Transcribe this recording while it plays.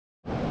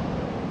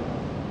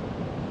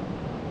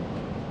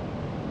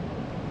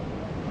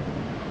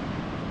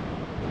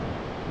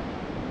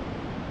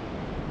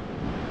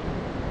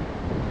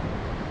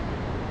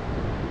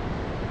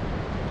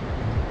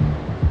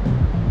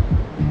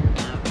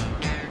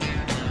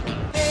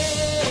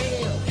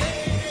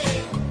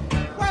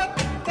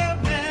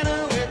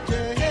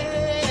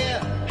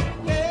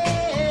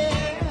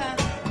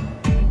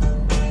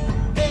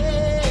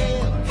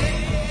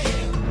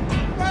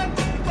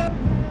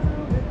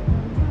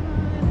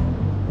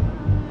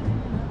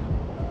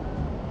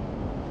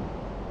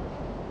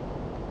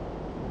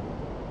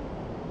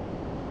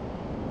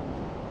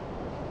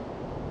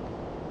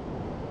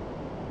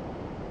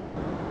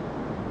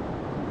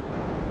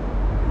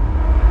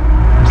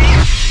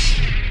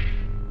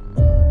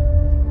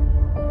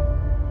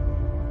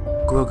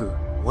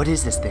What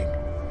is this thing?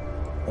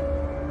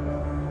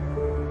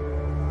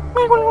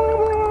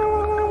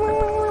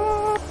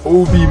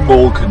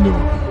 Obi-Mole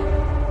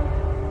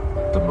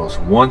Kenobi, the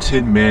most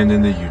wanted man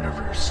in the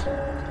universe.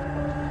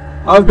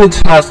 I've been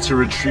tasked to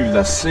retrieve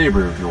that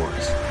saber of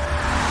yours,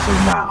 so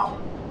now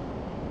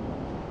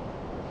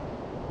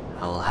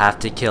I will have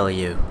to kill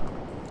you.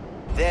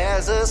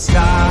 There's a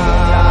star.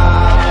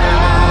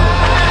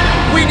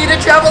 We need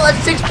to travel at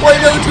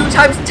 6.02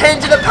 times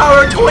 10 to the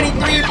power of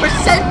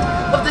 23%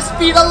 of the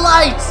speed of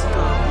light!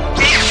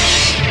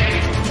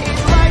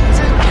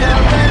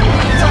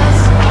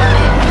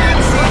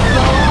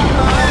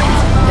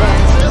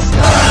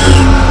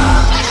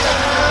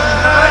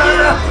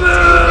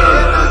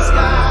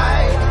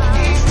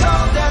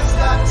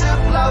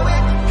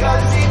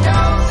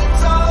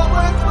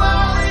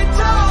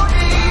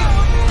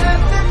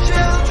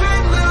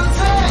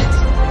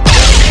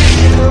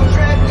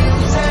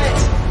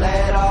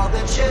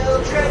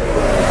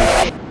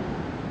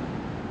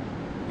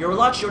 You're a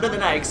lot shorter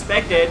than I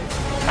expected.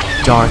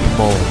 Darth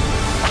Maul,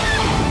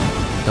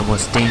 the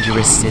most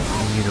dangerous Sith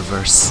in the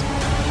universe.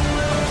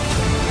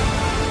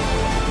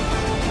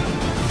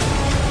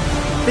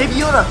 Baby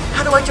Yoda,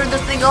 how do I turn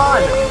this thing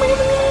on?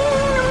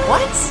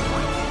 What?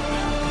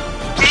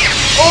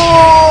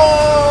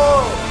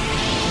 Oh!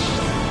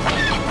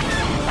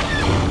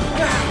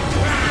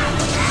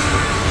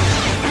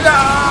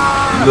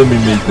 let me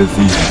make this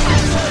easy.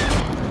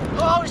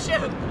 Oh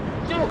shit!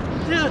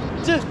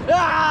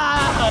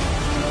 Ah!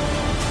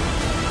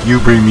 You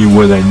bring me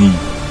what I need.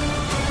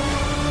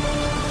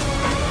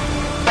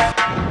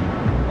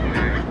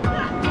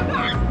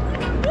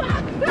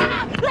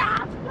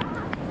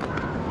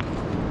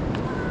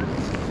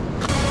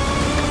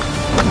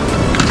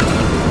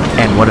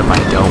 And what if I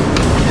don't?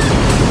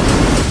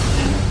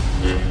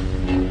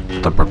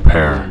 Then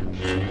prepare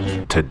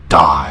to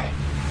die.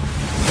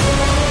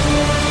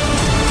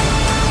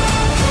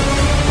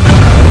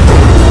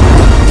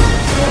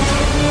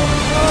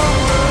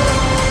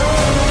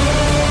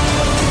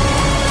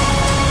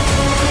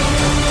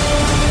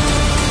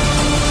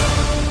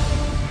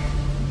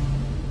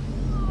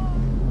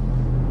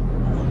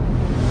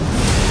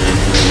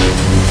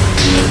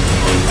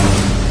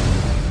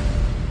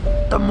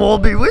 The mole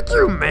be with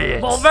you,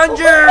 man.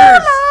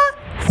 Avengers!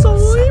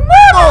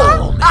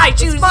 Mole! I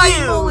choose It's my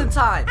you! Mole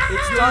time.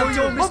 It's time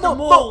to Mr.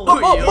 Mole!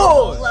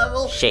 Mole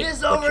level Shake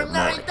is what over your mole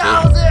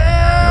 9,000!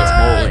 It's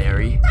Mole,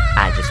 Larry.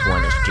 I just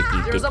want to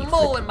strictly There's dick a you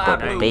mole flip in my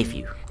bubble boot. bath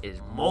you. Is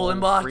Mole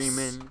and Box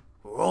Freeman.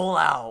 roll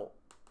out.